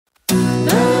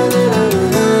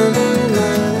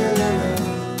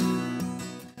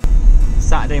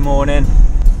morning.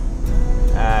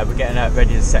 We're getting up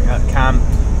ready to set up camp.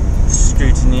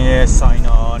 Scrutineer, sign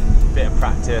on, bit of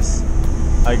practice.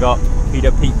 I got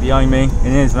Peter Pete behind me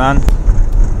in his van.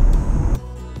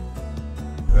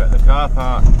 We're at the car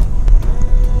park.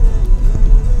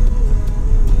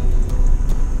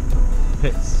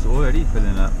 Pit's already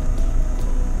filling up.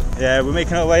 Yeah, we're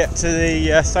making our way up to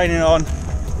the signing on.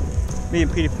 Me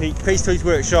and Peter Pete, Pace Toys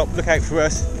Workshop, look out for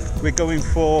us. We're going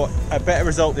for a better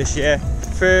result this year.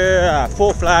 For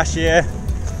fourth last year,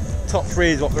 top 3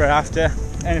 is what we're after.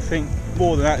 Anything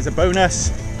more than that is a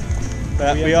bonus.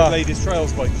 But we are the ladies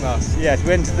trials bike class. Yes,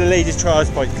 we entered the ladies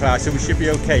trials bike class, so we should be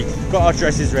okay. Got our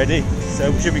dresses ready, so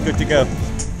we should be good to go.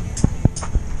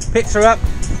 Picks are up,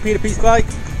 Peter Pete's bike.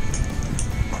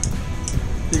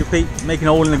 Peter Pete making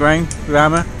a hole in the ground with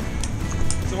hammer.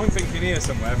 So I'm thinking here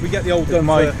somewhere, if we get the old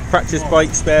my practice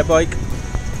bike, spare bike.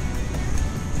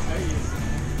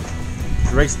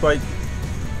 Race bike.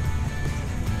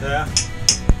 There.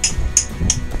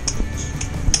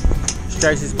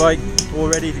 Strauss's bike, all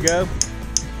ready to go.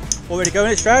 All ready to go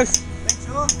in it, Strauss? Think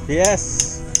so?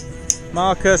 Yes.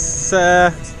 Marcus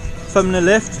thumbing the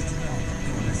lift.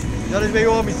 Not as big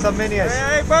on me some minions.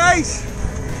 Hey boys!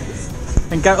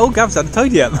 And Gav's had a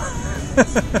tidy up.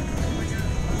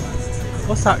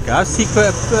 What's that, Gav?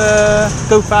 Secret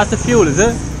go faster fuel, is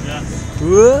it? Yeah.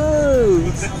 Whoa!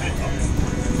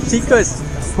 Secrets.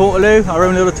 Portaloo, our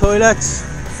own little toilets.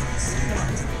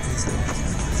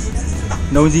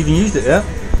 No one's even used it yet.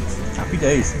 Happy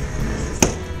days.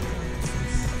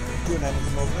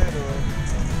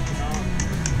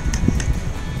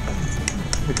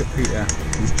 Look at Peter.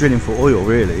 He's drilling for oil,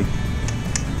 really.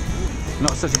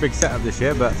 Not such a big setup this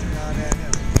year, but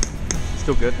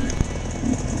still good.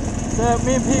 So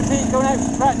me and Pete going out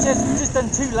for practice. We've just done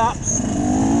 2 laps.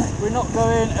 We're not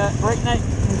going at breakneck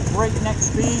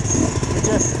speeds. We're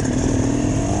just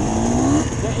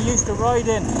getting used to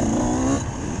riding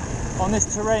on this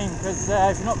terrain, because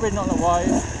if you're not ridden on a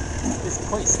while, it's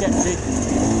quite sketchy.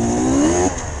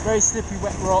 Very slippery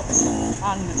wet rocks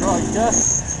and the dry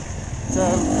dust, so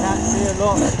you can't see a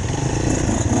lot.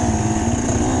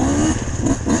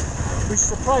 We're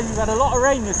surprised we've had a lot of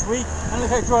rain this week, and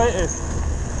look how dry it is.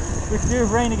 We could do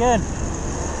with rain again.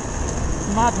 It's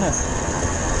madness.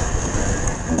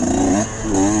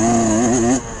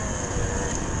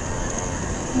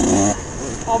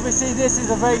 Obviously this is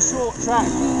a very short track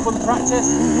for the practice.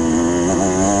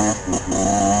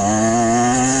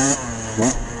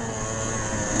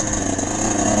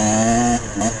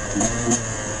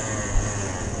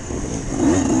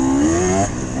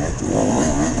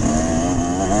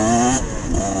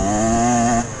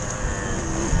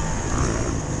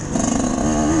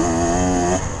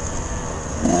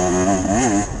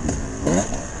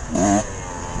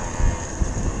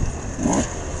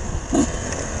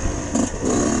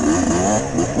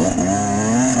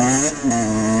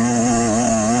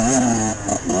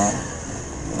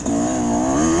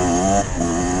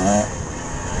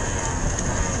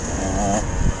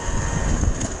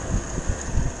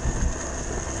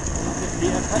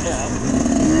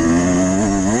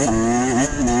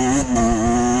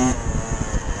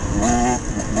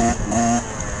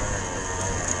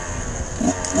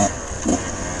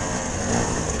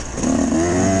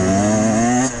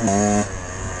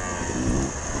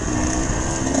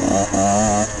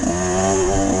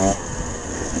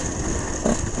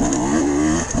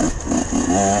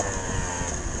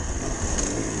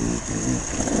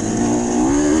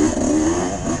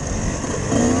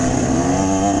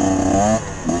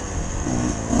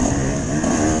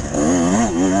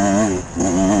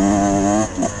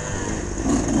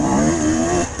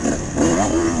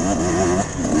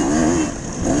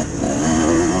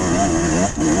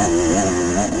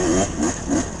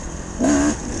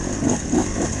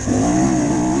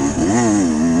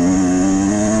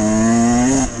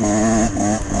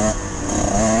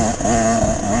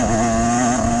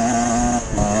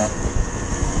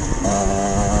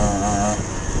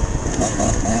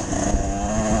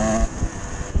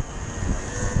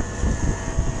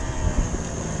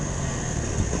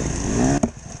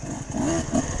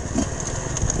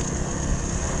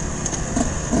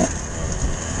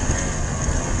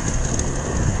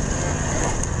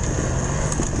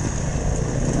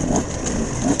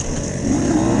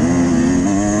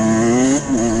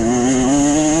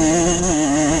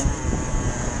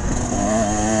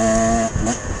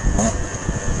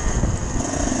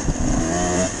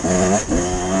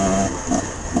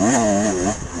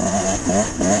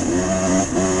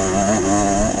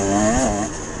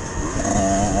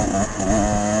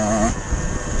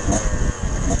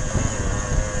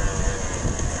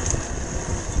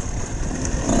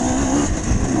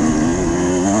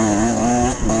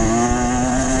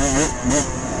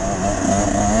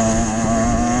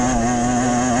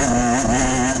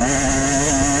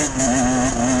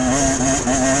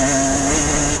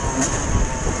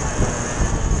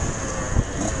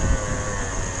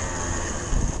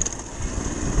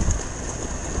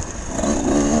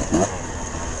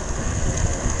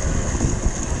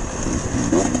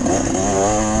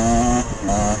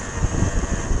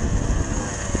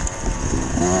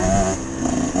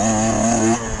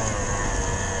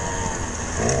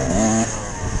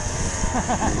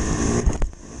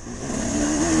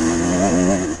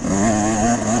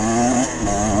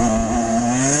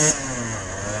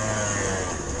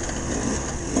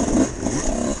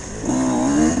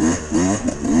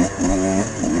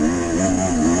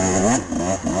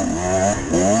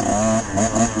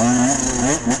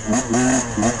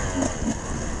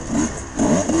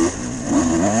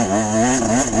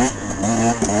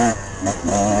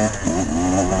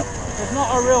 There's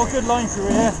not a real good line through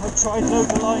here. I've tried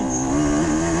loads of lines.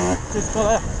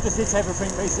 Just hits everything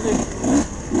basically.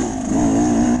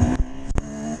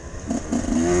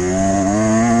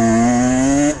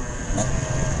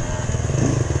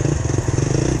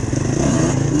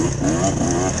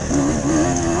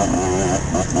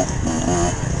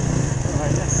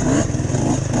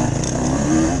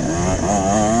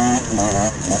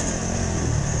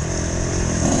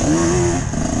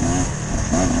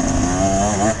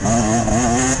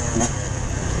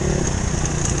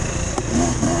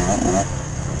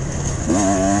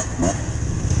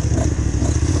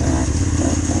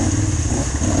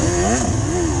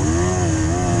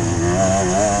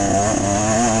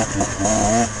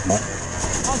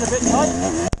 That's a bit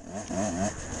tight.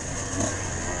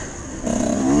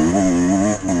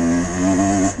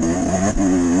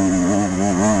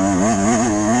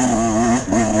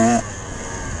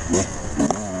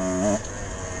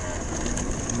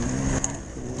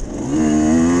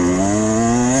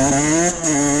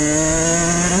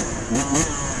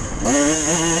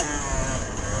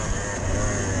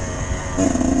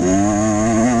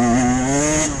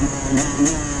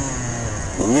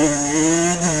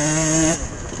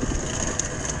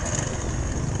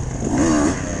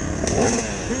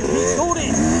 He's got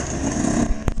it!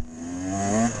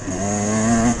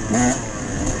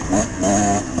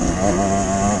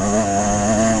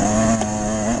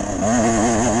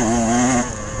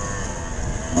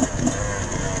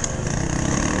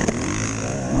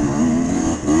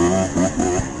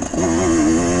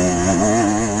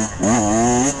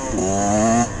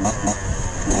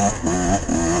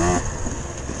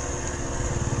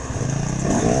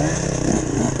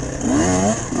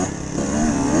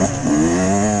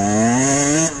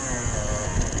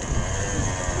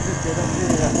 Good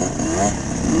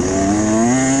idea.